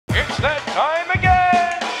that time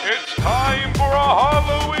again. It's time for a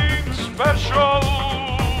Halloween special.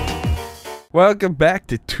 Welcome back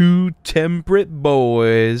to Two Temperate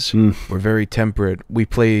Boys. We're very temperate. We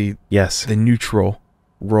play the neutral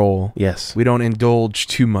role. Yes. We don't indulge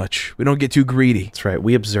too much. We don't get too greedy. That's right.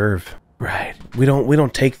 We observe. Right. We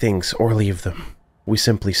don't take things or leave them. We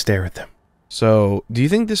simply stare at them. So, do you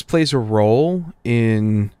think this plays a role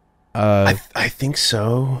in I think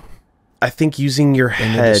so. I think using your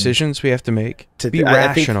head in the decisions we have to make to be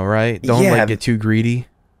rational, right? Don't like get too greedy.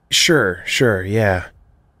 Sure, yeah.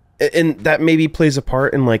 And that maybe plays a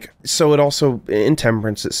part in like, so it also, in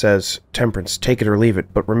temperance, it says, temperance, take it or leave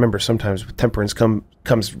it. But remember, sometimes with temperance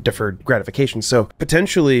comes deferred gratification. So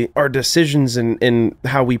potentially our decisions in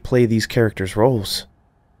how we play these characters' roles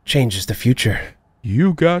changes the future.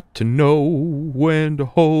 You got to know when to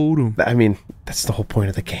hold 'em. I mean, that's the whole point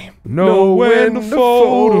of the game. Know when to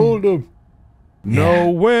fold 'em.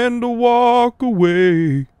 Know when to walk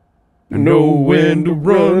away. Know when to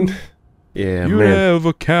run. Yeah, you man.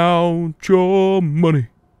 never count your money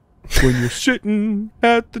when you're sitting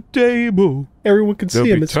at the table. Everyone can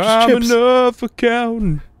see him. It's just time chips. enough for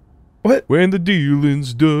counting. What? When the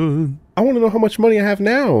dealing's done. I want to know how much money I have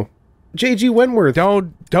now. J.G. Wentworth.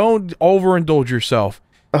 Don't overindulge yourself.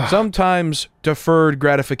 Sometimes deferred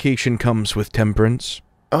gratification comes with temperance.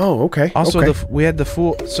 Oh, okay. Also, we had the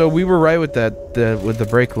full. So we were right with that. With the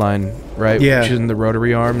brake line, right? Yeah. Which is in the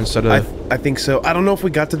rotary arm instead of. I think so. I don't know if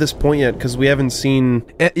we got to this point yet because we haven't seen.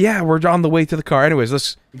 Yeah, we're on the way to the car. Anyways,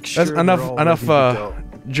 that's enough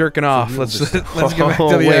jerking off. Let's get back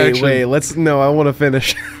to the action. Wait. I want to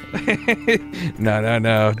finish.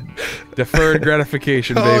 No. Deferred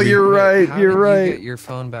gratification, baby. Oh, you're right. You're right. You get your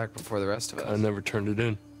phone back before the rest of us. I never turned it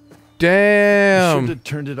in. Damn. You should have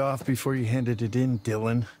turned it off before you handed it in,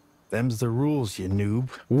 Dylan. Them's the rules, you noob.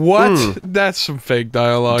 What? That's some fake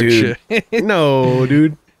dialogue dude. shit. No,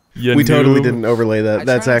 dude. We totally didn't overlay that.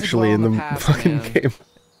 That's actually in the fucking game.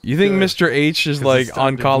 You think Mr. H is like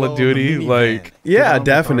on Call of Duty? Like, yeah,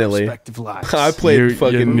 definitely. I played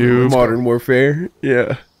fucking Modern Warfare.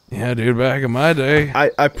 Yeah. Yeah, dude, back in my day.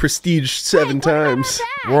 I prestiged 7 times.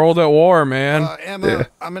 World at War, man. Emma,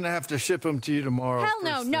 I'm gonna have to ship them to you tomorrow.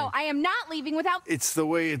 Hell no, I am not leaving without... It's the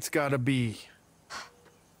way it's gotta be.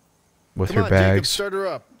 With Come her on, bags. Jacob, start her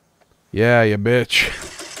up. Yeah, you bitch.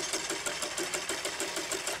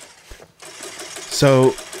 So,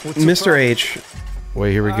 Mr. H...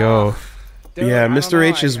 Wait, here we go. Yeah, Mr.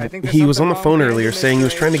 H is... He was on the phone earlier saying he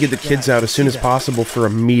was trying to get the kids out as soon as possible for a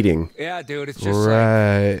meeting. Yeah, dude, it's just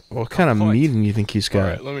right. What kind of meeting do you think he's got?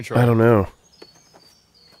 Right, let me try. I don't know.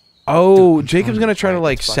 Oh, Jacob's gonna try to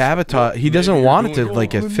like sabotage. He doesn't want it to like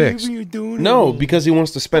get fixed. No, because he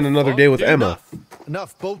wants to spend another day with Emma.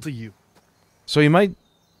 Enough, both of you. So he might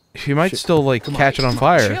still like catch it on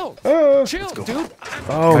fire. Chill, dude.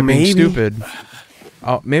 Oh, I'm being maybe. stupid.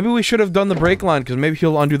 Oh, maybe we should have done the brake line because maybe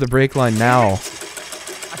he'll undo the brake line now I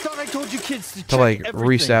thought I told you kids to to like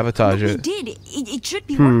re-sabotage We it. did. It should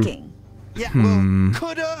be working. Yeah, well,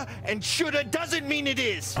 coulda and shoulda doesn't mean it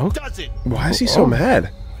is. Oh. Does it? Why is he so mad?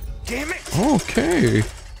 Damn it. Okay.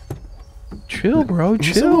 Chill, bro.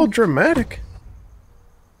 He's a little Chill. dramatic.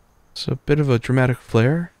 It's a bit of a dramatic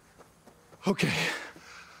flair. Okay.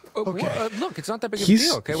 Okay. Look, it's not that big of a He's-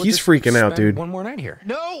 deal, okay? he's just freaking out, spend dude. One more night here.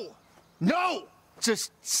 No!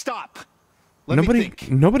 Just stop. Let me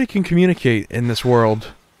think. Nobody can communicate in this world.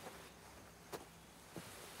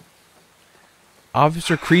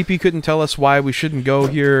 Officer Creepy couldn't tell us why we shouldn't go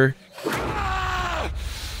here.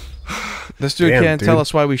 This dude Damn, can't tell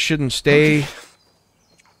us why we shouldn't stay.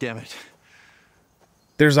 Damn it.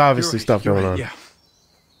 There's obviously stuff You're going right, on. Yeah.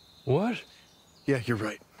 What? Yeah, you're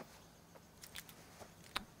right.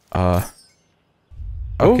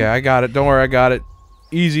 Okay, I got it. Don't worry, I got it.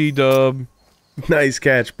 Easy, dub. Nice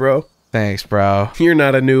catch, bro. Thanks, bro. You're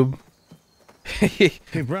not a noob. Hey,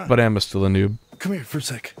 Brian. But Emma's still a noob. Come here for a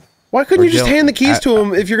sec. Why couldn't Or you just Jill- hand the keys to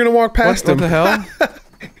him if you're gonna walk past What him? the hell?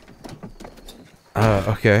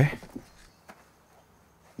 Okay.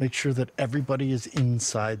 Make sure that everybody is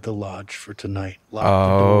inside the lodge for tonight. Lock the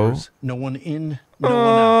Oh. doors. No one in, no one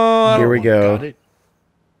out. Here we No one. go. Got it?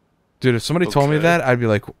 Dude, if somebody told me Okay. that, I'd be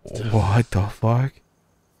like, what the fuck?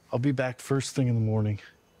 I'll be back first thing in the morning,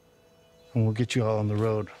 and we'll get you all on the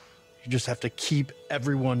road. You just have to keep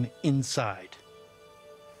everyone inside.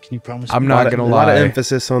 Can you promise I'm me? not gonna A lot of lie.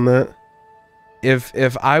 emphasis on that.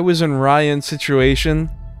 If I was in Ryan's situation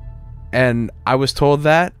and I was told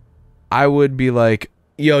that, I would be like,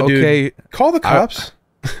 Yo, okay, dude, call the cops.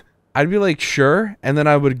 I'd be like, sure, and then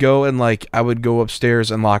I would go and like I would go upstairs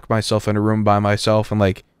and lock myself in a room by myself and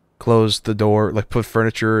like close the door, like put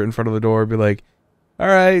furniture in front of the door, be like, All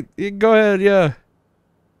right, go ahead. Yeah.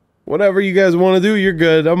 Whatever you guys want to do, you're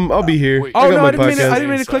good. I'll be here. Wait. Oh got no, my I didn't podcast.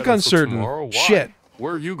 mean to click on For certain. tomorrow? Why? Shit.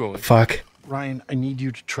 Where are you going? Fuck. Ryan, I need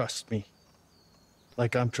you to trust me.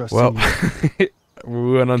 Like I'm trusting Well, you.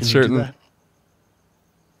 we went on Can you do certain. that?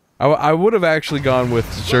 I would have actually gone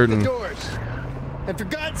with certain. Doors. And for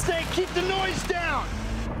God's sake, keep the noise down.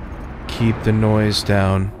 Keep the noise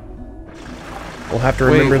down. We'll have to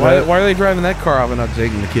Wait, remember why that. are they driving that car off and not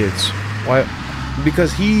taking the kids? Why?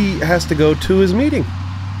 Because he has to go to his meeting.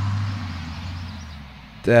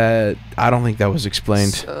 That I don't think that was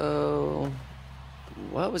explained. So,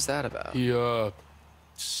 what was that about? He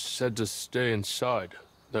said to stay inside.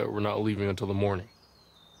 That we're not leaving until the morning.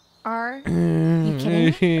 Are you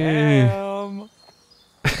kidding me?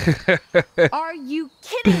 Are you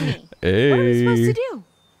kidding me? What are we supposed to do?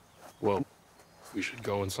 Well, we should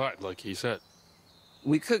go inside, like he said.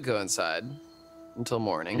 We could go inside until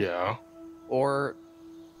morning. Yeah. Or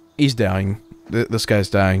He's dying. This guy's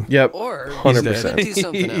dying. Yep. or 100%. do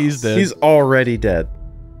something else. He's dead. He's already dead.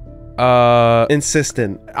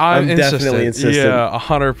 Insistent. I'm definitely insistent. Yeah,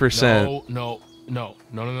 100%. No.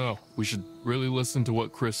 We should really listen to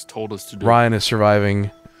what Chris told us to do. Ryan is surviving.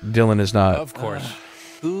 Dylan is not. Of course.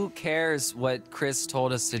 Who cares what Chris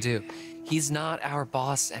told us to do? He's not our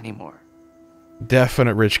boss anymore.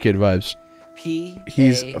 Definite rich kid vibes.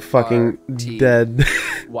 He's fucking dead.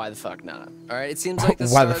 Why the fuck not? All right, it seems like the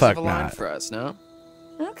Why the stars fuck have aligned not? for us, no?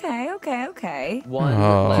 Okay. One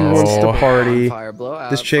Oh. last He wants to party. fire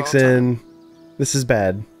blowout This for chick's all time. in. This is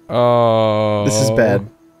bad. Oh. This is bad.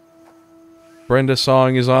 Brenda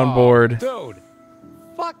Song is on board. Dude.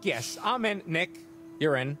 Fuck yes. I'm in. Nick,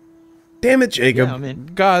 you're in. Damn it, Jacob. Yeah, I'm in.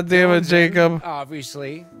 God damn it, Dylan's in, Jacob.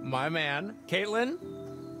 Obviously. My man. Caitlin?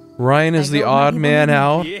 Ryan is I the go odd with my man people.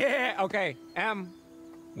 out. Yeah, okay.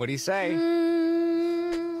 What do you say?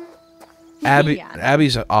 Abby. Yeah.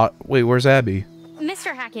 Abby's wait, where's Abby?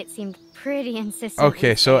 Mr. Hackett seemed pretty insistent.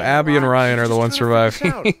 Okay, so Abby and Ryan are the ones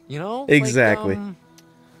surviving. You know? Exactly.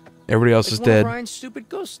 Everybody else Like is one of dead. Ryan's stupid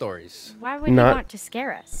ghost stories. Why would Not you want to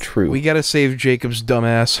scare us? True. We gotta save Jacob's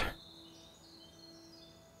dumbass.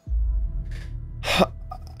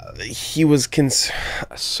 He was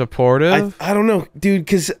Supportive? I don't know, dude,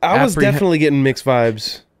 because I was definitely getting mixed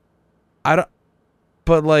vibes. I don't.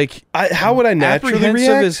 But like, How would I naturally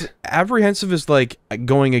react? Apprehensive is like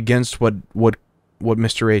going against what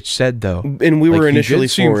Mr. H said though. And we Like, were he initially did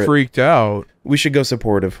seem for it. freaked out. We should go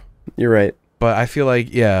supportive. You're right. But I feel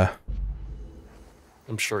like, yeah.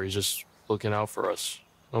 I'm sure he's just looking out for us.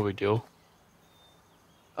 No big deal.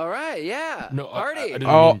 All right, yeah. No, Party. I didn't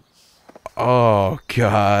Oh. mean... Oh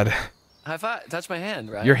God. High five. Touch my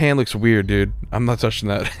hand, right? Your hand looks weird, dude. I'm not touching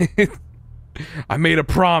that. I made a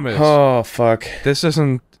promise. Oh, fuck. This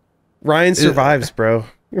isn't... Ryan survives, bro.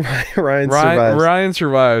 Ryan survives. Ryan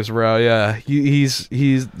survives, bro. Yeah. He's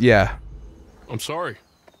yeah. I'm sorry.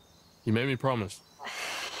 You made me promise.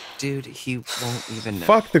 Dude, he won't even know.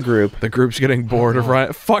 Fuck the group. The group's getting bored of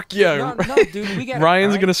Ryan. Fuck yeah. No, dude, we get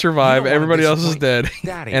Ryan's gonna survive. Everybody else is dead.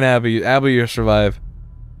 Daddy. And Abby will survive.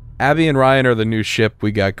 Abby and Ryan are the new ship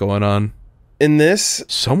we got going on. In this,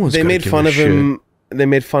 Someone's they gotta made give fun a of shit. him. They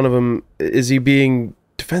made fun of him. Is he being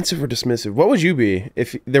defensive or dismissive? What would you be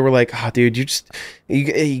if they were like, "Oh, dude,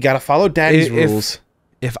 you gotta follow Daddy's rules."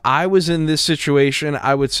 If I was in this situation,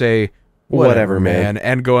 I would say, "Whatever, man,"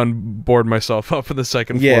 and go and board myself up for the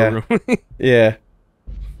second floor room. Yeah.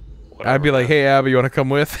 I'd be like, "Hey, Abby, you want to come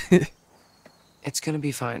with?" It's gonna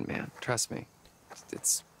be fine, man. Trust me.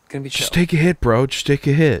 It's gonna be chill. Just take a hit, bro. Just take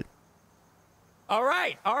a hit. All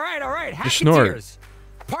right. Just snort. Hacketeers.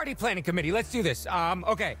 Party planning committee. Let's do this.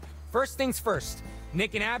 Okay. First things first.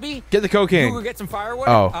 Nick and Abby, Get the cocaine. you go get some firewood.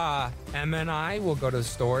 Oh. Em and I will go to the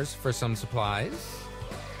stores for some supplies.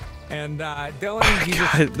 And Dylan, you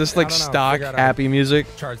God, just, this I like don't know, stock figure out how to happy music.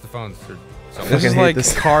 charge the phones or something. This is hate like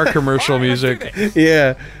this. car commercial All right, let's do music. this.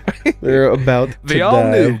 Yeah. They're about The to all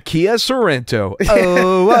die. new Kia Sorento.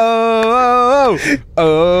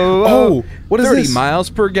 Oh, what is 30 this? miles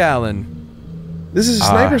per gallon. This is a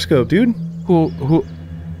sniper scope, dude. Who?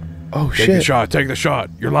 Oh Take the shit. shot. Take the shot.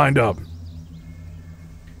 You're lined up.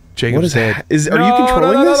 Jacob's What is dead. that? Are you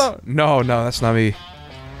controlling this? No, that's not me.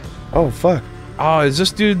 Oh fuck. Oh, is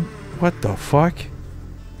this dude? What the fuck?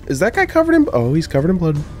 Is that guy covered in? Oh, he's covered in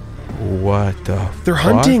blood. What the? They're fuck?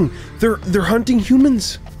 hunting. They're hunting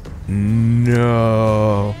humans.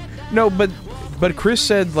 No, but Chris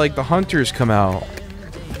said like the hunters come out.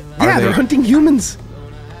 Yeah, they're hunting humans.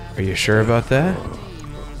 Are you sure about that?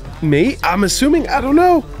 Me? I'm assuming. I don't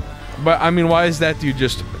know. But I mean, why is that dude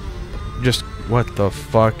just what the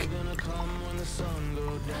fuck?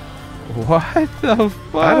 What the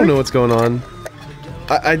fuck? I don't know what's going on.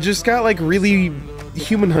 I just got like really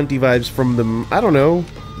human hunty vibes from them. I don't know.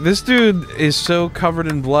 This dude is so covered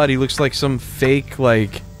in blood. He looks like some fake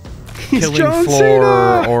like He's killing John floor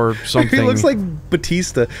Cena! or something. He looks like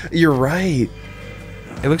Batista. You're right.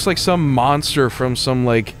 It looks like some monster from some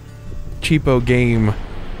like cheapo game.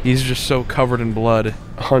 He's just so covered in blood.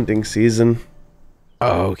 Hunting season.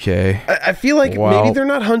 Okay. I feel like maybe they're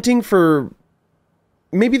not hunting for...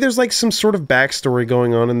 Maybe there's like some sort of backstory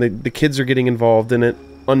going on and the kids are getting involved in it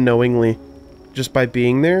unknowingly. Just by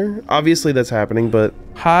being there. Obviously that's happening, but...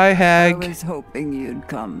 Hi, Hag. I was hoping you'd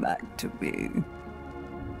come back to me.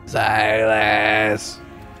 Silas.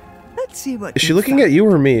 Let's see what Is she looking at you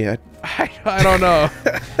or me? I don't know.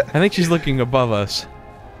 I think she's looking above us.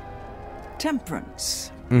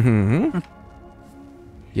 Temperance. Mm-hmm.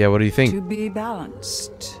 Yeah, what do you think? To be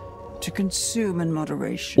balanced. To consume in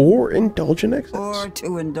moderation. Or indulge in excess. Or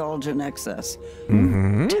to indulge in excess.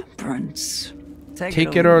 Mm-hmm. Temperance.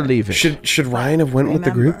 Take it or leave it. Should Ryan have went with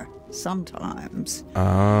the group? Sometimes.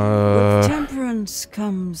 With temperance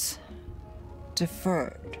comes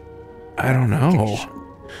deferred. I don't know.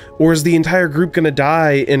 Or is the entire group gonna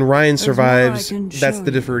die and Ryan survives? That's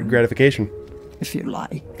the deferred gratification. If you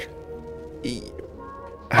like.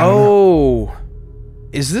 Oh.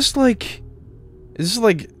 Is this like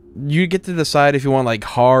you get to decide if you want like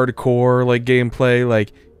hardcore like gameplay,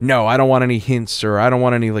 like no, I don't want any hints or I don't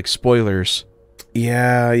want any like spoilers.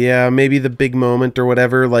 Yeah, maybe the big moment or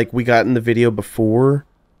whatever like we got in the video before.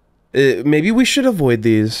 Maybe we should avoid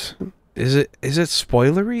these. Is it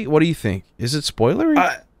spoilery? What do you think? Is it spoilery?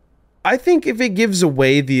 I think if it gives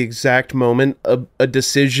away the exact moment a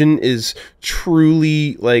decision is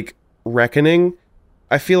truly like reckoning,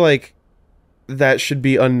 I feel like that should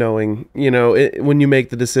be unknowing, you know, when you make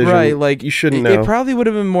the decision. Right, like you shouldn't know. It probably would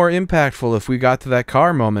have been more impactful if we got to that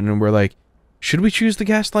car moment and we're like, should we choose the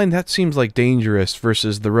gas line? That seems like dangerous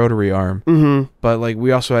versus the rotary arm. Mm-hmm. But like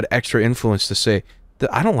we also had extra influence to say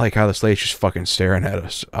that I don't like how this lady's just fucking staring at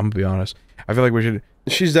us. I'm gonna be honest. I feel like we should.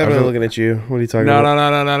 She's definitely looking at you. What are you talking about?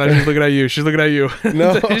 No. She's looking at you. She's looking at you.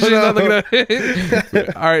 No, she's not looking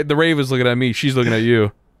at. All right, the Raven's looking at me. She's looking at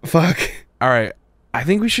you. Fuck. All right. I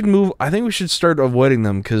think we should move. I think we should start avoiding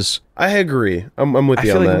them because I agree. I'm with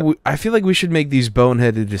you on that. I feel like we should make these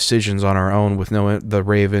boneheaded decisions on our own with the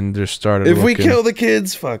Raven just started. If we kill the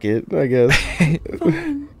kids, fuck it. I guess.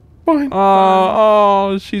 Fine.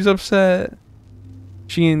 Oh, she's upset.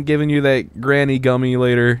 She ain't giving you that granny gummy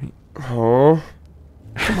later. Oh,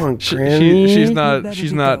 come on, Granny. She's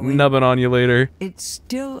not nubbing on you later. It's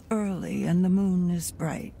still early and the moon is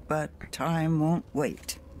bright, but time won't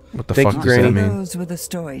wait. What the fuck does that mean? Those with a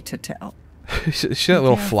story to tell. See that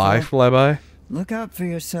little fly by? Look out for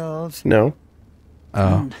yourselves. No.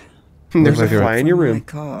 Oh. There's a fly in your room.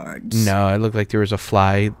 No, it looked like there was a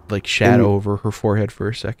fly like shadow over her forehead for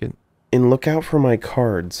a second. And look out for my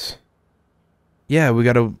cards. Yeah, we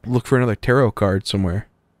gotta look for another tarot card somewhere.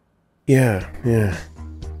 Yeah.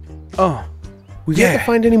 Oh. We gotta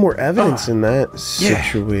find any more evidence in that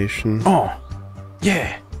situation. Oh.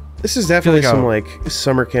 Yeah. This is definitely some like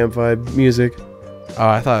summer camp vibe music. Oh,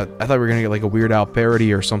 I thought we were gonna get like a Weird Al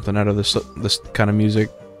parody or something out of this kind of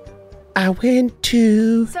music. I went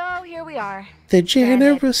to here we are. The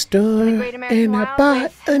general store and I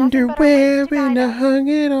bought underwear and I hung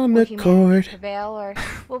it on the cord. Prevail, or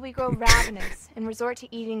will we grow ravenous and resort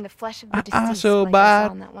to eating the flesh of the deceased? I also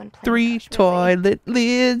bought 3 toilet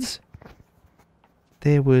lids.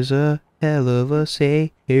 There was a hell of a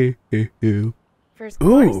say. First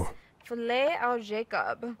course, filet au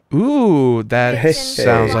Jacob. Ooh, that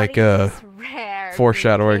sounds like a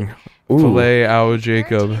foreshadowing. Filet au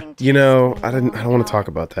Jacob. You know, I don't want to talk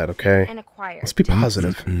about that, okay? Let's be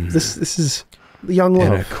positive. This is young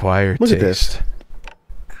love. An acquired Look taste. at this.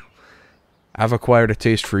 I've acquired a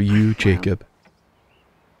taste for you, Jacob.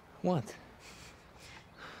 What?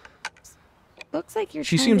 Looks like you're.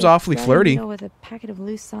 She seems awfully flirty. With a packet of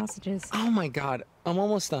loose sausages. Oh my god, I'm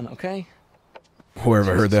almost done, okay? Where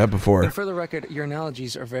have I heard that before? And for the record, your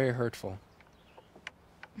analogies are very hurtful.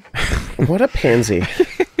 What a pansy.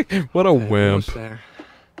 What a wimp. There.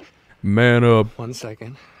 Man up. 1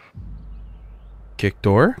 second. Kick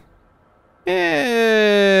door?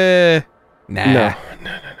 Nah. No.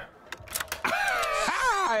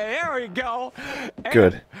 There we go.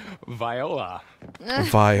 Good. Viola.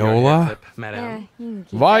 Viola? Madame.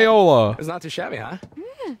 Viola. It's not too shabby, huh?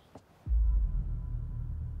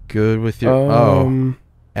 Good with your...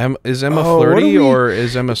 is Emma flirty or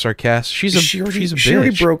is Emma sarcastic? She's a bitch. She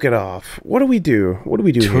already broke it off. What do we do? What do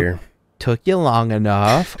we do here? Took you long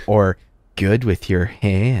enough or good with your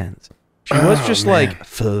hands? She was just like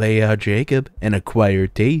filet au Jacob, an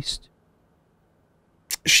acquired taste.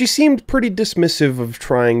 She seemed pretty dismissive of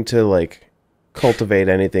trying to, like, cultivate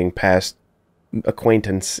anything past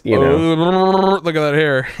acquaintance, you know. Look at that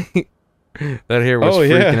hair. That hair was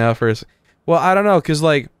freaking out for us. Well, I don't know, because,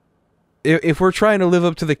 like, if we're trying to live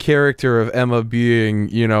up to the character of Emma being,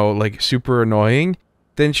 you know, like, super annoying,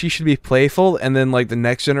 then she should be playful, and then, like, the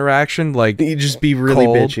next interaction, like... You just be really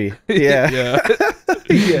cold. bitchy. Yeah.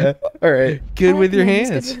 Yeah. All right. Good with your He's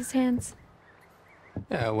hands. good with his hands.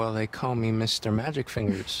 Yeah, well, they call me Mr. Magic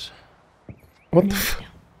Fingers. What the f...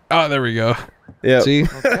 Oh, there we go. Yeah. See?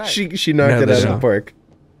 Okay. She knocked it out of the park.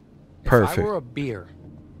 Perfect. If I were a beer,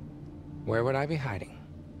 where would I be hiding?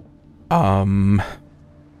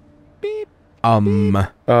 Beep.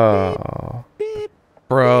 Oh.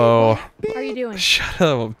 Bro. What are you doing? Shut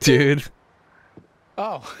up, dude.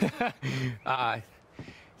 Oh,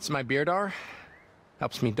 it's my beer dar.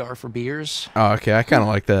 Helps me dar for beers. Oh, okay, I kind of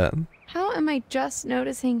like that. How am I just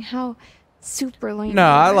noticing how super lame? No, you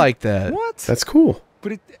I are? like that. What? That's cool.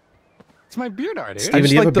 But it's my beer dar, dude. Steven, do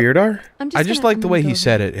you like have a beer dar? I just like the way he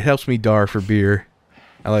said it. It helps me dar for beer.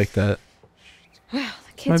 I like that. Wow,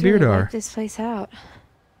 the kids beer really dar. wipe this place out.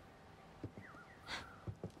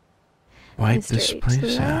 Wipe Mr. this H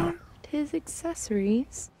place out. loved his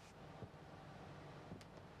accessories.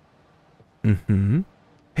 Mm-hmm.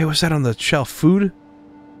 Hey, what's that on the shelf? Food?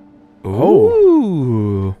 Oh.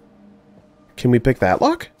 Ooh. Can we pick that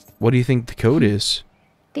lock? What do you think the code is?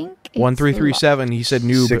 Think it's 1337. He said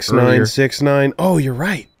noob earlier. 6969. Oh, you're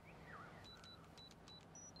right.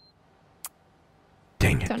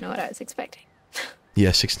 Dang locked. it. Don't know what I was expecting.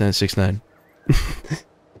 Yeah, 6969.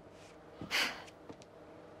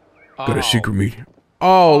 Got a secret meeting.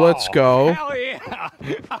 Oh, let's go. Hell yeah!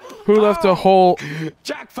 Who left a hole?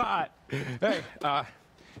 Jackpot! Hey,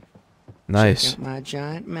 Nice. check out my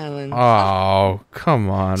giant melon. Oh, come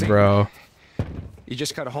on, bro. You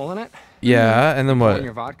just cut a hole in it? Yeah, and then Pour what? in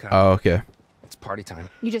your vodka. Oh, okay. It's party time.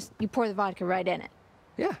 You pour the vodka right in it.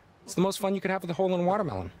 Yeah, it's the most fun you could have with a hole in a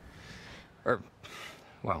watermelon. Or,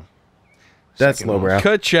 well, That's second lowbrow.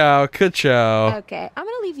 Ka-chow, ka-chow. Okay, I'm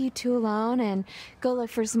gonna leave you two alone and go look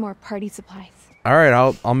for some more party supplies. All right,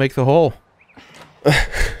 I'll make the hole.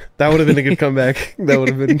 That would have been a good comeback. That would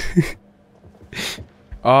have been.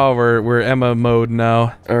 Oh, we're Emma mode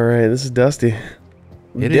now. All right, this is Dusty.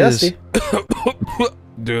 It Dusty. is.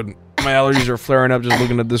 Dude, my allergies are flaring up just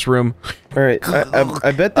looking at this room. All right,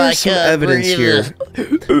 I bet there's some evidence here.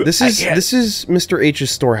 This is Mr. H's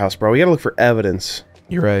storehouse, bro. We gotta look for evidence.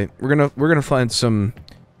 You're right. We're gonna find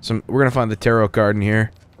we're gonna find the tarot card in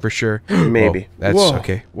here for sure. Maybe. Whoa, that's Whoa.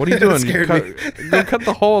 okay. What are you That doing? scared Go cut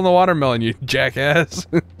the hole in the watermelon, you jackass.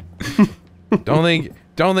 Don't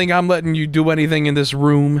think I'm letting you do anything in this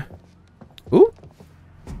room. Ooh.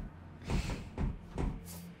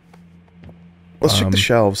 Let's check the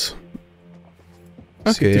shelves. See Okay,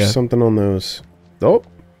 if there's yeah. something on those. Oh,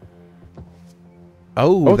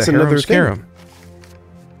 Oh, it's the another harem thing. scarum.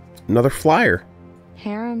 another flyer.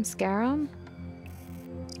 Harem scarum?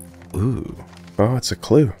 Ooh. Oh, it's a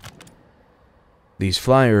clue. These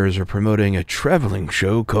flyers are promoting a traveling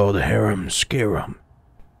show called Harem Scarum.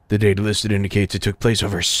 The date listed indicates it took place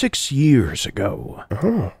over 6 years ago.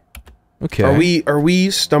 Oh. Okay. Are we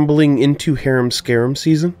stumbling into Harem Scarum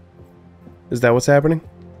season? Is that what's happening?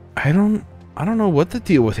 I don't know what the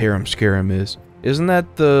deal with Harem Scarum is. Isn't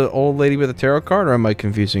that the old lady with the tarot card, or am I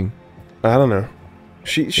confusing? I don't know.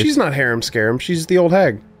 She's not Harem Scarum. She's the old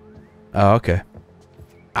hag. Oh, okay.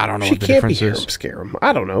 I don't know She what the can't be difference Harem is. Scarum.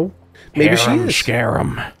 I don't know. Maybe she Harem is.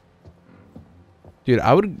 Scarum.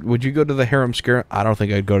 Dude, would you go to the Harem Scarum? I don't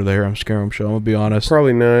think I'd go to the Harem Scarum show, I'm gonna be honest.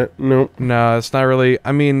 Probably not. Nope. No, it's not really.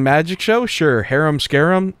 I mean, magic show? Sure. Harem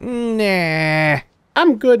Scarum? Nah.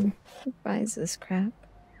 I'm good. Who buys this crap?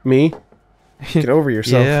 Me? Get over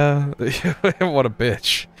yourself. Yeah. What a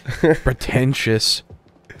bitch. Pretentious.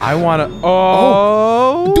 I wanna.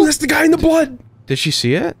 Oh! Dude, that's the guy in the blood! Did she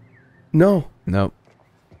see it? No. Nope.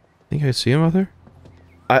 Think I see him out there?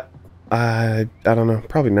 I don't know.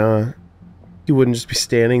 Probably not. He wouldn't just be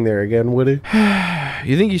standing there again, would he?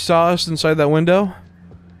 You think he saw us inside that window?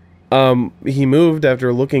 He moved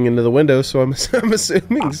after looking into the window, so I'm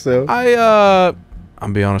assuming so.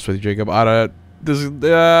 I'm be honest with you, Jacob. This is it's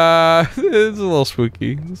a little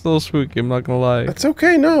spooky. It's a little spooky. I'm not gonna lie. That's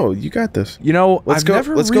okay. No, you got this. You know, Let's I've go-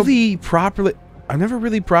 never let's go- really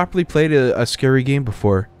properly played a scary game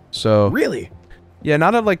before. So Really? yeah,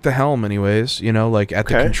 not at like the helm, anyways. You know, like at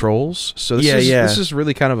the Okay. controls. So this Yeah. this is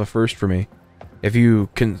really kind of a first for me. If you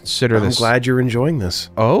consider I'm this, glad you're enjoying this.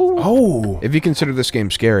 Oh, if you consider this game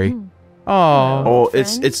scary. Oh, Oh,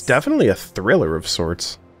 it's definitely a thriller of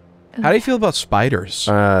sorts. how do you feel about spiders?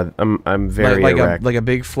 I'm very like erect. a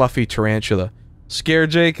big fluffy tarantula. Scare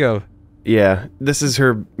Jacob. Yeah, this is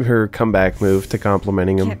her comeback move to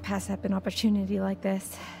complimenting him. Can't pass up an opportunity like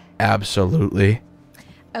this. Absolutely.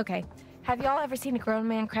 Okay. Have y'all ever seen a grown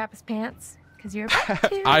man crap his pants? Because you're about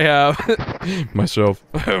to. I have. Myself.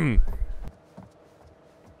 $10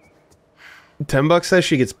 says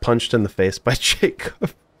she gets punched in the face by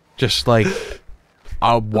Jacob. Just like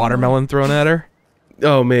a watermelon thrown at her?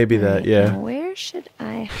 Oh, maybe that, yeah. Now where should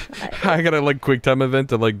I hide? I got a like quick time event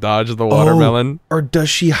to like dodge the watermelon. Oh, or does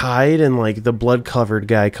she hide and like the blood covered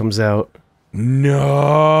guy comes out? No.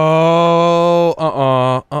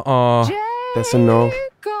 That's a no.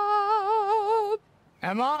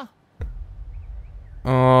 Emma?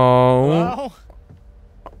 Oh.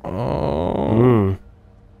 Hello?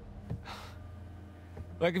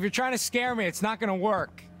 Look, if you're trying to scare me, it's not gonna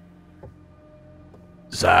work.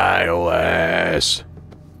 Silas.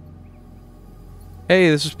 Hey,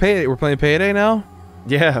 this is Payday. We're playing Payday now?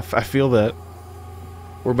 Yeah, I feel that.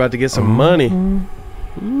 We're about to get some money. You're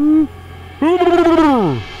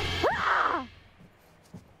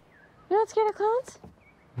not scared of clowns?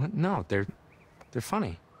 What? No, they're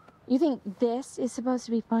funny. You think this is supposed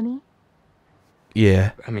to be funny?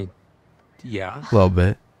 Yeah. I mean, yeah. A little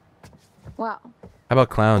bit. Wow. How about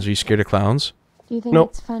clowns? Are you scared of clowns? Do you think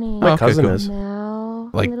Nope. it's funny? My cousin is. Now,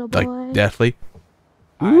 Like, little boy? like deathly?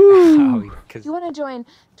 Ooh. You want to join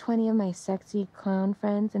 20 of my sexy clown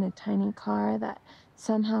friends in a tiny car that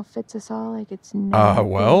somehow fits us all like it's no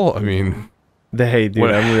Well, I big mean... Hey, dude,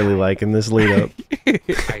 What- I'm really liking this lead up.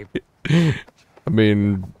 I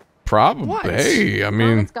mean, probably. What? Hey, I deal. Mom,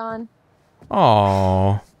 mean... it's gone.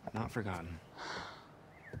 Aw. Not forgotten.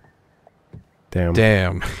 Damn.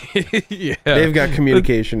 Damn. Yeah. They've got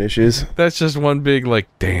communication issues. That's just one big, like,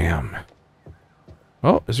 damn.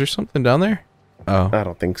 Oh, is there something down there? Oh. I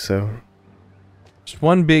don't think so. Just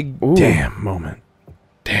one big Ooh. damn moment.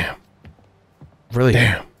 Damn. Really,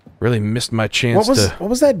 Damn. really missed my chance What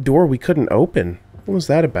was that door we couldn't open? What was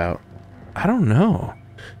that about? I don't know.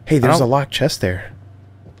 Hey, there's a don't- locked chest there.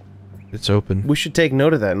 It's open. We should take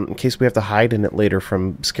note of that in case we have to hide in it later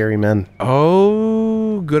from scary men.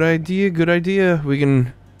 Oh, good idea, good idea. We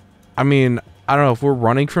can... I mean, I don't know, if we're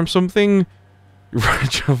running from something...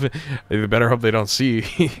 You better hope they don't see.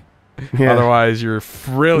 Yeah. Otherwise, you're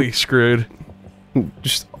really screwed.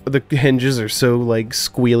 Just the hinges are so like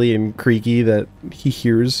squealy and creaky that he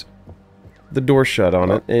hears the door shut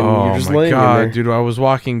on it, and you're just laying in there. Dude, I was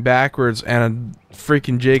walking backwards and a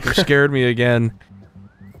freaking Jacob scared me again.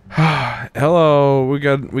 Hello, we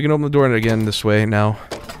can open the door again this way now.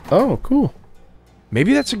 Oh, cool.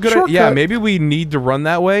 Maybe that's a good Shortcut. idea. Yeah, maybe we need to run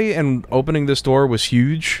that way, and opening this door was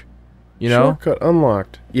huge. You know? Shortcut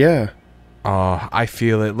unlocked. Yeah. Oh, I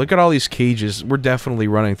feel it. Look at all these cages. We're definitely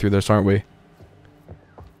running through this, aren't we?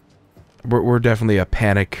 We're definitely a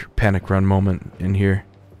panic run moment in here.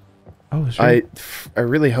 Oh, is there... I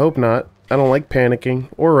really hope not. I don't like panicking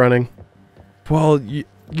or running. Well,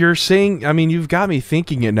 you're saying... I mean, you've got me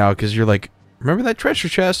thinking it now, because you're like, remember that treasure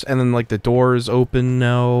chest? And then, like, the door is open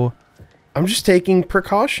now. I'm just taking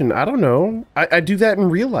precaution. I don't know. I do that in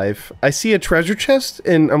real life. I see a treasure chest,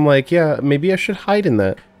 and I'm like, yeah, maybe I should hide in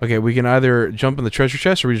that. Okay, we can either jump in the treasure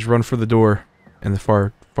chest, or we just run for the door in the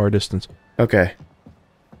far distance. Okay.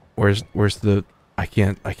 Where's the... I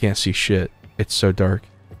can't see shit. It's so dark.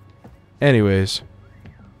 Anyways.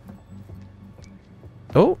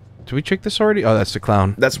 Oh, did we check this already? Oh, that's the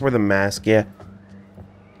clown. That's where the mask, yeah.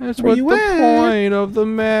 That's Where what you the at? point of the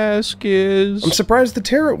mask is. I'm surprised the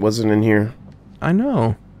tarot wasn't in here. I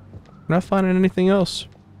know. I'm not finding anything else.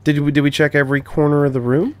 Did we check every corner of the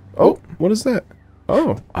room? Oh, what is that?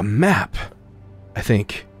 Oh. A map, I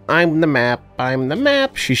think. I'm the map. I'm the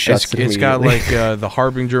map. She shuts It's got like the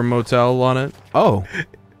Harbinger Motel on it. Oh.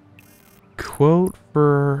 Quote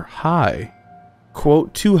for high.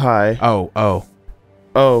 Quote too high. Oh.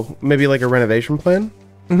 Oh, maybe like a renovation plan?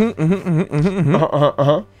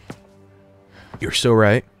 You're so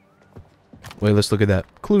right. Wait, let's look at that.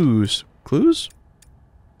 Clues. Clues?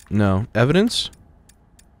 No. Evidence?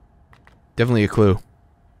 Definitely a clue.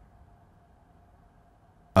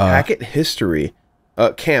 Hackett history.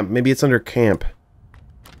 Camp. Maybe it's under camp.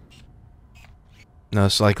 No,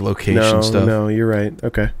 it's like location stuff. No, you're right.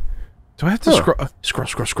 Okay. Do I have to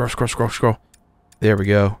scroll? There we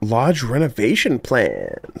go. Lodge renovation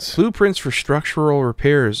plans. Blueprints for structural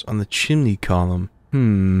repairs on the chimney column.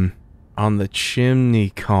 On the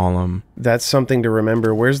chimney column. That's something to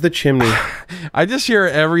remember. Where's the chimney? I just hear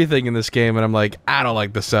everything in this game, and I'm like, I don't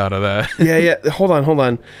like the sound of that. Yeah. Hold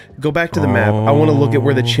on. Go back to the map. I want to look at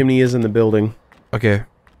where the chimney is in the building. Okay.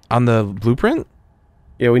 On the blueprint?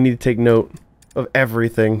 Yeah, we need to take note of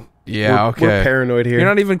everything. Yeah, okay. We're paranoid here. You're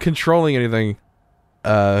not even controlling anything.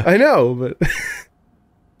 I know, but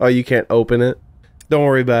oh, you can't open it. Don't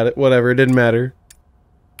worry about it. Whatever, it didn't matter.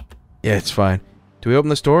 Yeah, it's fine. Do we open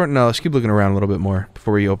this door? No, let's keep looking around a little bit more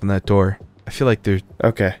before we open that door. I feel like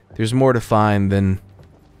there's more to find than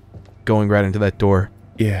going right into that door.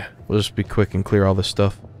 Yeah. We'll just be quick and clear all this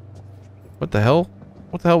stuff. What the hell?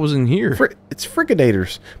 What the hell was in here? It's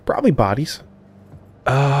frigidators. Probably bodies.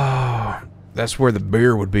 Oh, that's where the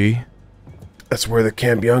beer would be. That's where the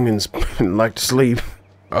camp youngins like to sleep.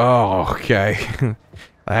 Oh, okay.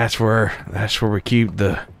 That's where we keep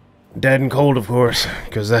the... Dead and cold, of course,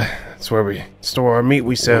 because that's where we store our meat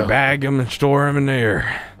we sell. We bag them and store them in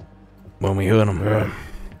there when we hunt them.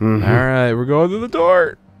 Alright, we're going through the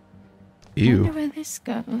door. I wonder where this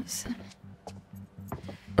goes.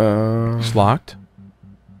 It's locked?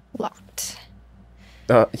 Locked.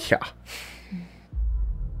 Yeah.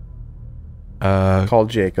 Call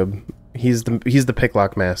Jacob. He's the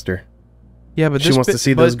picklock master. Yeah, but she wants to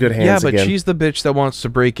see those good hands again. Yeah, but she's the bitch that wants to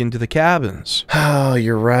break into the cabins. Oh,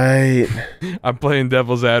 you're right. I'm playing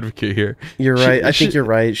devil's advocate here. You're right. I think you're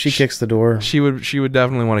right. She kicks the door. She would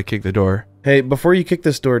definitely want to kick the door. Hey, before you kick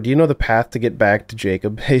this door, do you know the path to get back to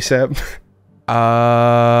Jacob ASAP?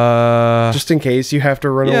 Just in case you have to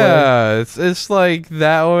run away. Yeah, it's like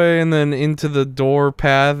that way and then into the door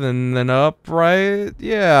path and then up, right?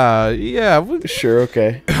 Yeah. Sure,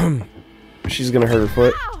 okay. She's gonna hurt her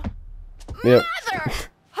foot. Yep.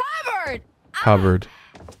 Hubbard.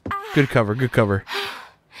 Good cover.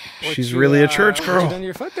 She's really a church girl. What's on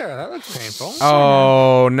your foot there? That looks painful.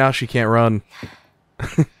 Oh, now she can't run.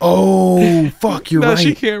 Oh, fuck, you're right. No,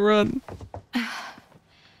 she can't run.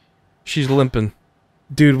 She's limping.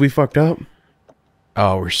 Dude, we fucked up.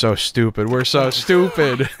 Oh, we're so stupid. We're so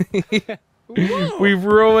stupid. We've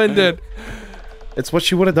ruined it. It's what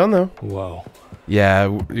she would have done, though. Whoa. Yeah,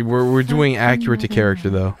 we're doing accurate to character,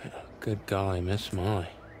 though. Good golly, Miss Molly.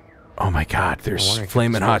 Oh my god, there's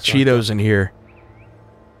flaming hot Cheetos in here.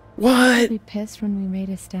 What? We pissed when we made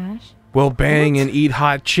a stash? We'll bang and eat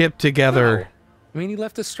hot chip together. I mean, he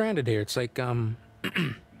left us stranded here. It's like,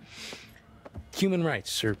 human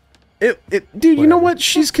rights, or... Dude, whatever. You know what?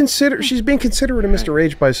 She's being considerate of Mr.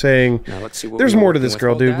 Rage by saying, now, let's see what there's more to this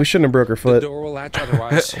girl, dude. We shouldn't have broke her foot. The door will latch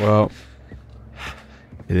otherwise. Well,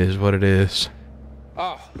 it is what it is.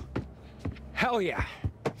 Oh, hell yeah.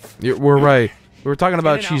 We're right. We were talking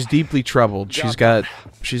about she's deeply troubled. She's got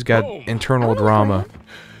internal drama.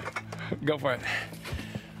 Go for it.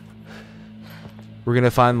 We're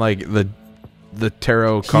gonna find like the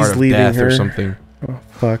tarot card of death or something. Oh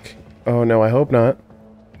fuck. Oh no, I hope not.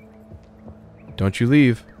 Don't you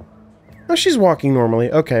leave. Oh, she's walking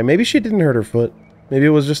normally. Okay, maybe she didn't hurt her foot. Maybe it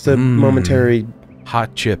was just a momentary...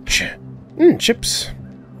 Hot chip. Chips.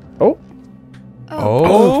 Oh.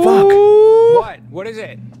 Oh, fuck. What? What is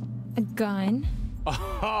it? A gun.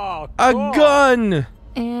 Oh, cool. A gun!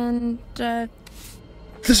 And, the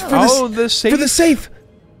safe. For the safe.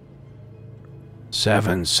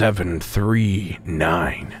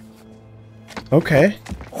 7739. Okay.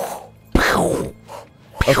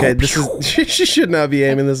 Okay, this is... She should not be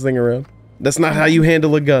aiming this thing around. That's not how you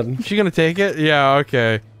handle a gun. She gonna take it? Yeah,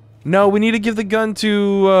 okay. No, we need to give the gun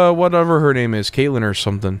to, whatever her name is. Caitlin or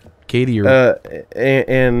something. Katie or...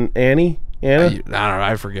 and Annie? Anna? I don't know,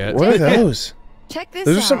 I forget. What are those? check this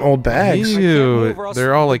Those out. are some old bags. Ew,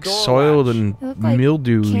 they're all like soiled and Like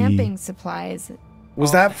mildewy. camping supplies.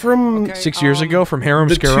 Was that from... 6 years ago from Harem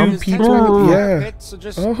the Scarum? two people? Yeah. So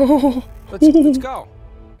just, Oh. let's go.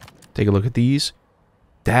 Take a look at these.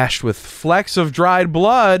 Dashed with flecks of dried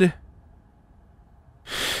blood.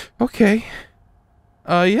 Okay.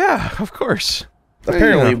 Yeah, of course.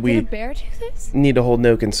 Apparently Did we a bear do this? need to hold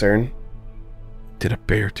no concern. Did a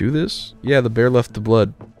bear do this? Yeah, the bear left the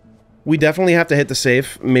blood. We definitely have to hit the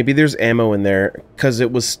safe. Maybe there's ammo in there, because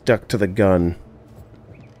it was stuck to the gun.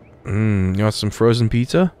 You want some frozen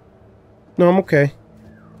pizza? No, I'm okay.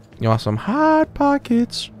 You want some Hot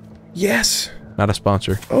Pockets? Yes! Not a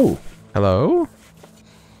sponsor. Oh. Hello?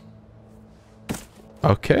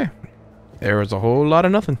 Okay. There was a whole lot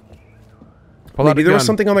of nothing. Maybe there was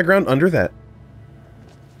something on the ground under that.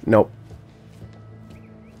 Nope.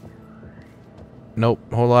 Nope,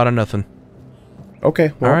 whole lot of nothing.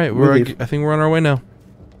 Okay. Well, all right, I think we're on our way now.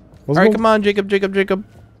 Let's all right, go. come on, Jacob.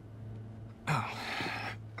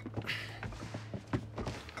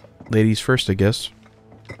 Ladies first, I guess.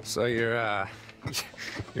 So you're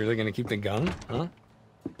really gonna keep the gun, huh?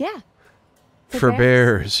 Yeah. For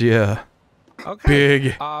bears, yeah. Okay.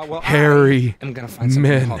 Big, well, hairy I'm gonna find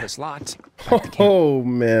something men. to haul this lot. Oh,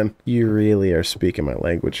 man. You really are speaking my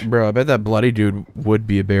language. Bro, I bet that bloody dude would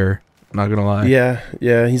be a bear. Not gonna lie. Yeah,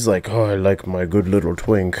 he's like, oh, I like my good little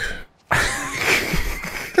twink.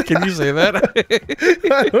 Can you say that?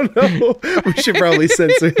 I don't know. We should probably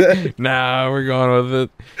censor that. Nah, we're going with it.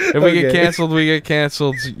 If we get canceled, we get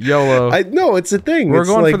canceled. YOLO. No, it's a thing. We're it's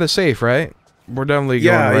going like, for the safe, right? We're definitely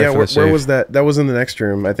going right for the safe. Where was that? That was in the next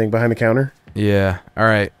room, I think, behind the counter. Yeah. All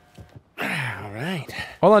right. All right.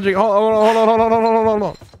 Hold on, Jake. Hold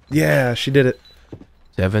on. Yeah, she did it.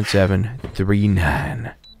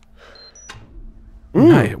 7739.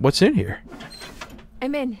 Nice. What's in here?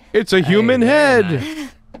 I'm in. It's a human head.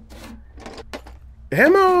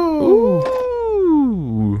 Ammo.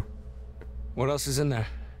 Ooh. What else is in there?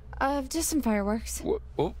 Just some fireworks.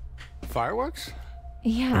 What? Fireworks?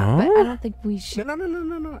 Yeah, but I don't think we should.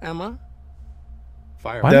 No, Emma.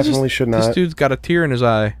 Why Definitely should not. This dude's got a tear in his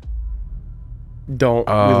eye. Don't.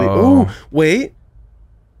 Ooh, wait.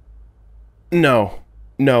 No,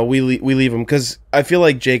 we leave him because I feel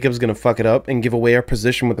like Jacob's gonna fuck it up and give away our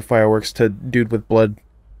position with the fireworks to dude with blood.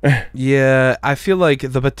 Yeah, I feel like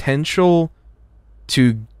the potential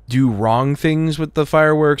to do wrong things with the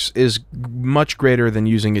fireworks is much greater than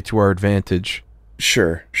using it to our advantage.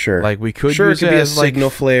 Sure. Like we could Sure, it use could it be a as like signal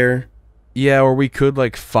flare. Yeah, or we could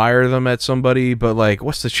like fire them at somebody, but like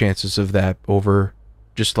what's the chances of that over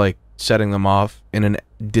just like setting them off in a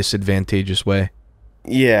disadvantageous way?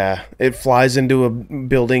 Yeah, it flies into a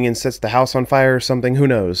building and sets the house on fire or something. Who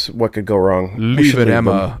knows what could go wrong? Leave it,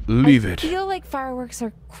 Emma. Leave I it. feel like fireworks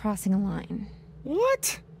are crossing a line.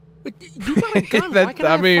 What? You got a gun. Why can't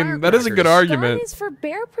I mean, that is a good argument. Gun is for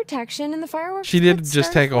bear protection, and the fireworks. She did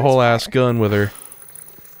just take a whole ass gun with her.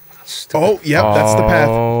 Oh, yep, that's the path.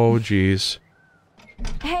 Oh, jeez.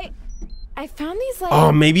 Hey, I found these like.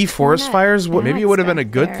 Oh, maybe forest fires would. Maybe it would have been a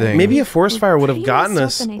good thing. Maybe a forest fire would have gotten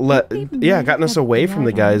us. Gotten us away from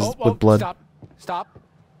the guys with blood. Stop.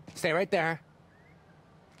 Stay right there.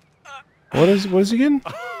 What is he getting?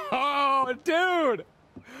 Oh, dude.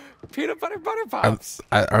 Peanut butter pops.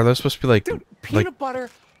 Are those supposed to be like Peanut butter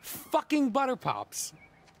fucking butter pops.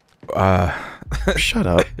 Shut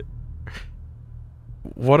up.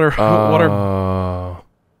 What do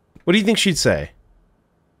you think she'd say?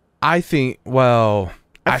 I think, well,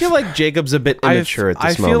 I feel like Jacob's a bit immature at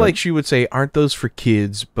this moment. I feel like she would say, aren't those for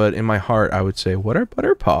kids? But in my heart, I would say, what are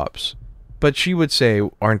butter pops? But she would say,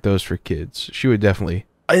 aren't those for kids? She would definitely.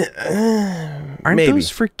 Aren't maybe. those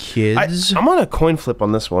for kids? I'm on a coin flip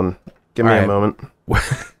on this one. Give me a moment.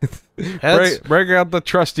 Break out the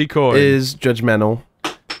trusty coin. Is judgmental.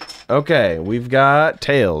 Okay, we've got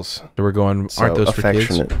tails. So we're going, aren't those for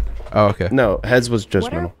kids? Oh, okay. No, heads was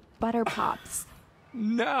judgmental. What are butter pops?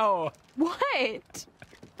 No. What?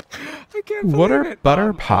 I can't believe What are it.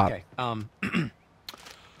 butter pop? Okay.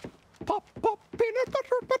 Pop peanut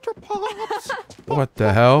butter pops. What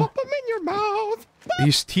the hell? Pop them in your mouth.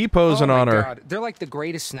 He's T-posing on her. God. They're like the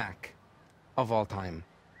greatest snack of all time.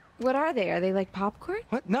 What are they? Are they like popcorn?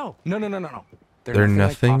 What? No. They're They're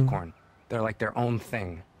nothing? like popcorn. They're like their own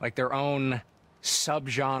thing, like their own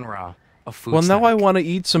subgenre of food. Well, now I want to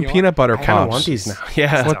eat some peanut butter I kinda pops. want these now.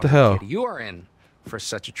 Yeah. What the hell? You are in for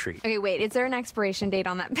such a treat. Okay, wait. Is there an expiration date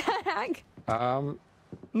on that bag? No,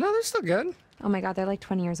 they're still good. Oh my god, they're like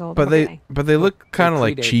 20 years old. But What they look kind of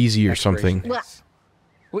like predate cheesy or expiration something. dates.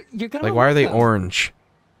 Well, you're gonna Like, why are they love them. orange?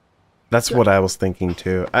 That's what I was thinking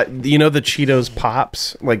too. You know the Cheetos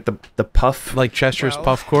Pops, like the puff, like Chester's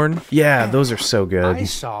Puffcorn. Yeah, those are so good. I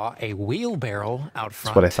saw a wheelbarrow out front.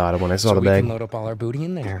 That's what I thought of when I saw so the we bag. can load up all our booty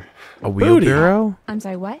in there. A wheelbarrow? I'm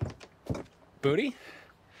sorry, what? Booty?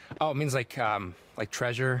 Oh, it means like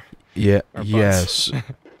treasure. Yeah. Or butts. Yes.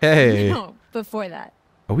 Hey. No, before that.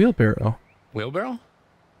 A wheelbarrow. Wheelbarrow?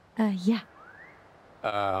 Yeah.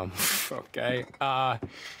 Okay.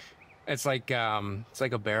 It's like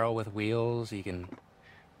a barrel with wheels. You can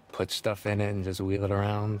put stuff in it and just wheel it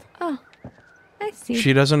around. Oh, I see.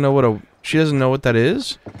 She doesn't know what that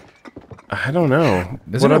is? I don't know.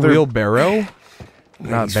 Isn't it a wheelbarrow?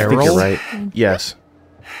 Not I barrel? think you're right. Yes.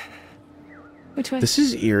 Which one? This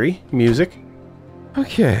is eerie music.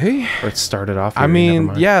 Okay. Or it started off. I eerie, mean, never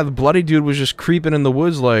mind. yeah, the bloody dude was just creeping in the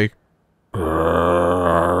woods like.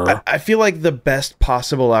 I feel like the best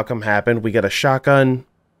possible outcome happened. We got a shotgun,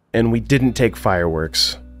 and we didn't take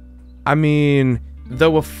fireworks. I mean,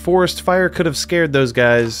 though a forest fire could have scared those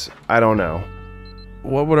guys, I don't know.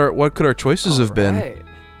 What could our choices have been? Right.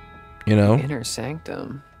 You know, Inner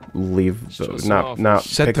sanctum. Leave, just not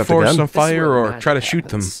set pick the up forest the on gun. fire where or magic try to shoot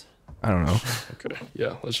them. happens. I don't know. Okay.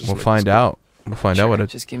 Yeah. Let's just. We'll find out. We'll find out what it.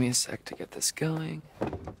 Just give me a sec to get this going.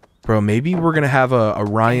 Bro, maybe we're gonna have a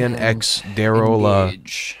Ryan And X Daryl,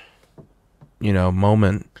 engage.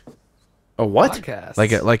 Moment. A what? Podcast.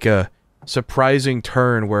 Like a surprising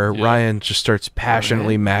turn where Ryan just starts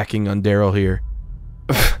passionately macking on Daryl here.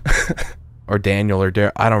 or Daniel or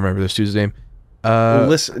Daryl. I don't remember this dude's name.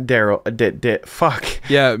 Listen, Daryl. Fuck.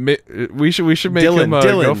 Yeah, we should make him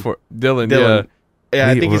go for it. Dylan. Yeah. Yeah,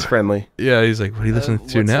 I think he's friendly. Yeah, he's like, what are you listening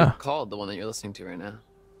to now? What's it called, the one that you're listening to right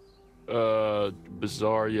now?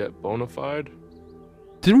 Bizarre yet bona fide.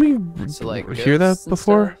 Didn't we hear that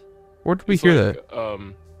before? Where did we hear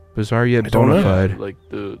that? Bizarre yet bona fide. Like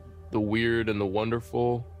the weird and the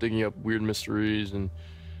wonderful, digging up weird mysteries and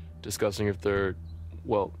discussing if they're,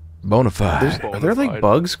 well, bona fide. Are there like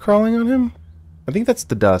bugs crawling on him? I think that's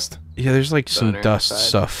the dust. Yeah, there's like some dust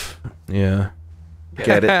stuff. Yeah.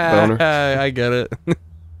 Get it, boner? I get it.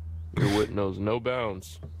 Your wit knows no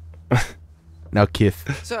bounds. Now,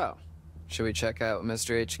 Kith. So, should we check out what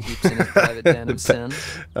Mr. H keeps in his private den of sin?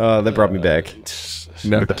 That brought me back.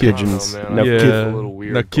 No pigeons. No Kith. Kith. A little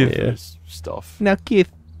weird. No Kith. Stuff. No Kith.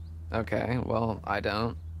 Okay, well, I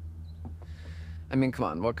don't. I mean, come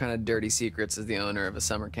on, what kind of dirty secrets is the owner of a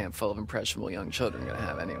summer camp full of impressionable young children gonna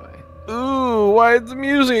have anyway? Ooh, why is the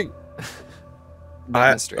music?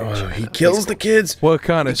 Mr. H. He kills the kids. What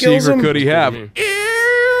kind of secret could he have?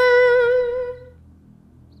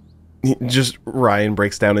 Just Ryan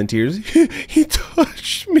breaks down in tears. He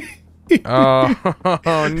touched me. Oh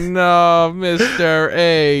no, Mr.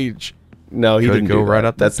 H. No, he didn't go right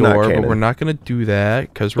out the door, but we're not gonna do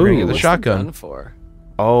that because we're gonna get the shotgun. The for?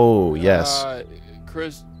 Oh yes.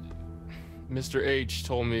 Chris, Mr. H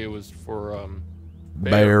told me it was for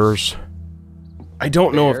bears. I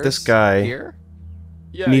don't know if this guy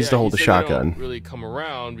needs to hold a he said shotgun. They don't really come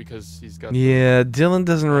around because he's got. Yeah, Dylan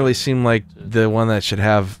doesn't really seem like the one that should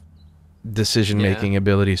have decision-making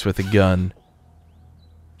abilities with a gun.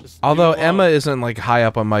 Although Emma isn't like high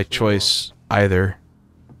up on my choice either,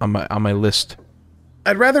 on my list.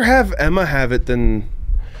 I'd rather have Emma have it than,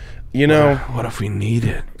 you know. What if we need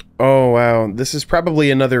it? Oh wow, this is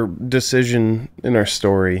probably another decision in our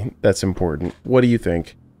story that's important. What do you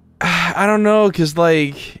think? I don't know, because,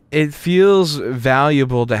 like, it feels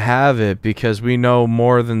valuable to have it because we know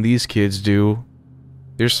more than these kids do.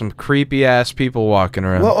 There's some creepy-ass people walking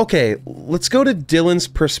around. Well, okay, let's go to Dylan's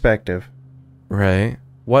perspective. Right.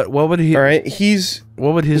 What would he... All right,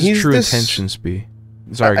 what would his true intentions be?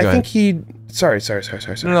 Sorry, go ahead. I think he... Sorry.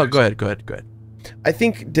 No, go ahead. I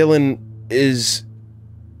think Dylan is...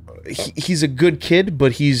 He's a good kid,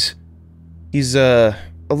 but he's a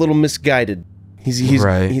little misguided.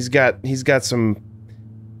 He's got some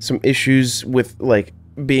issues with like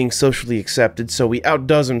being socially accepted, so he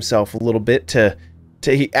outdoes himself a little bit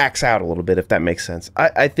he acts out a little bit, if that makes sense.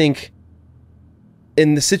 I think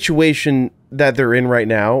in the situation that they're in right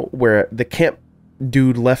now, where the camp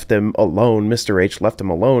dude left them alone, Mr. H left him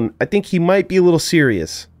alone, I think he might be a little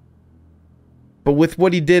serious. But with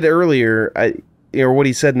what he did earlier, or what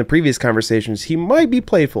he said in the previous conversations, he might be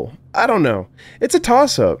playful. I don't know. It's a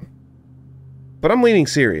toss-up. But I'm leaning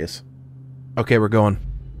serious. Okay, we're going.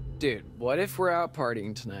 Dude, what if we're out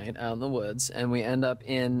partying tonight out in the woods and we end up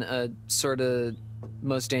in a sort of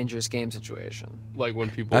most dangerous game situation? Like when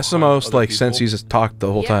people... That's the most, like, since he's talked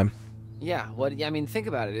the whole time. Yeah, I mean, think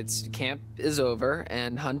about it. It's camp is over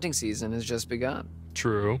and hunting season has just begun.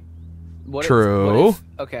 True. What if,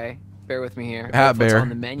 okay, bear with me here. What's on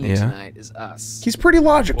the menu tonight is us. He's pretty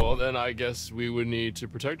logical. Well, then I guess we would need to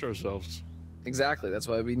protect ourselves. Exactly. That's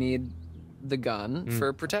why we need the gun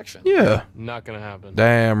for protection. Yeah. Not gonna happen.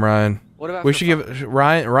 Damn, Ryan. What about we should give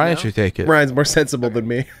Ryan should take it. Ryan's more sensible than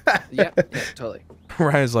me. yeah, totally.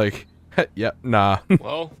 Ryan's like, yep, nah.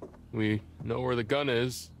 Well, we know where the gun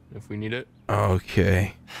is if we need it.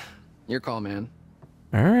 Okay. Your call, man.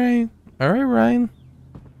 All right, Ryan.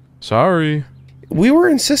 Sorry. We were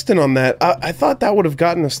insistent on that. I thought that would have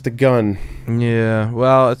gotten us the gun. Yeah.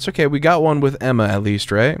 Well, it's okay. We got one with Emma at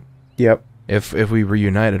least, right? Yep. If we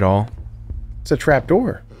reunite at all. It's a trap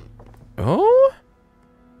door. Oh?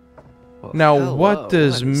 Well, now, what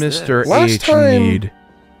does Mr. H need?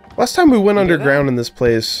 Last time we went underground in this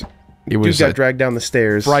place, dude got dragged down the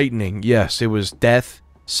stairs. Frightening. Yes, it was Death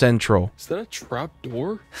Central. Is that a trap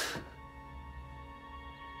door?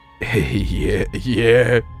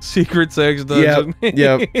 yeah. Secret sex dungeon.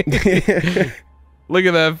 Yep. Look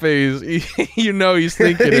at that face. You know he's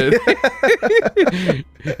thinking it.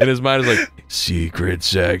 And his mind is like, secret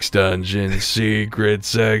sex dungeon, secret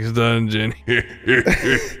sex dungeon.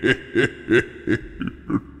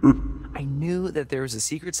 I knew that there was a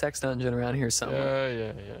secret sex dungeon around here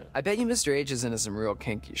somewhere. Yeah. I bet you Mr. H is into some real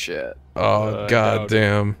kinky shit. Oh,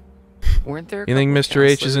 goddamn. Weren't there? You think Mr.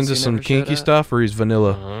 H is into some kinky stuff, or he's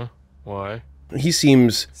vanilla? Why? He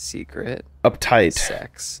seems secret uptight.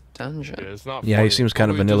 Sex dungeon. Yeah, it's not yeah, funny. He seems kind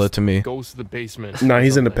of vanilla to me. Goes to the basement. No,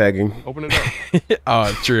 he's into pegging. Open it up.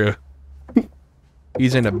 Oh, true.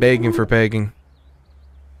 He's into begging for pegging.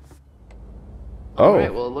 Oh.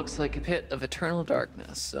 Alright, well, it looks like a pit of eternal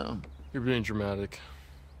darkness, so... You're being dramatic.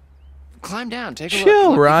 Climb down, take a look. Chill, Look,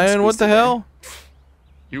 we can Ryan. What squeeze the through hell?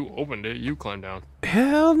 You opened it. You climb down.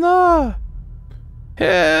 Hell no.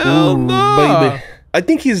 Hell Ooh, no. baby. I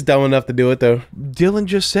think he's dumb enough to do it, though. Dylan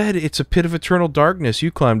just said it's a pit of eternal darkness.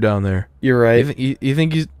 You climb down there. You're right. You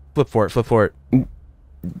think he's... Flip for it. Flip for it.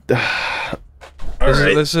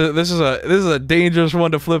 This is a dangerous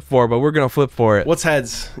one to flip for, but we're gonna flip for it. What's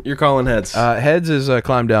heads? You're calling heads. Heads is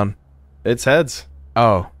climb down. It's heads.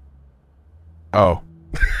 Oh. Oh.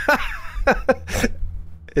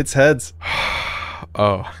 It's heads.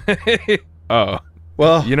 Oh. Oh.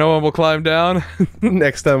 Well, you know when we'll climb down?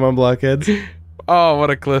 Next time on Blockheads. Oh,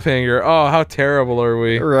 what a cliffhanger. Oh, how terrible are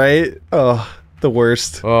we? Right? Oh, the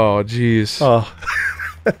worst. Oh, jeez. Oh.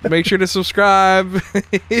 Make sure to subscribe.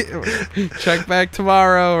 Check back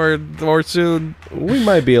tomorrow or soon. We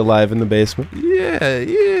might be alive in the basement.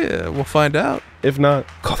 Yeah. We'll find out. If not,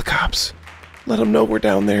 call the cops. Let them know we're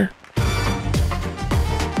down there.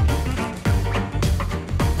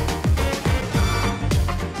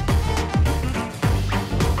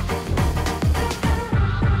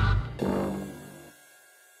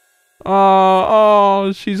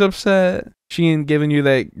 Oh, she's upset. She ain't giving you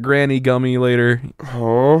that granny gummy later.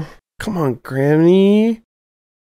 Oh, come on, Granny.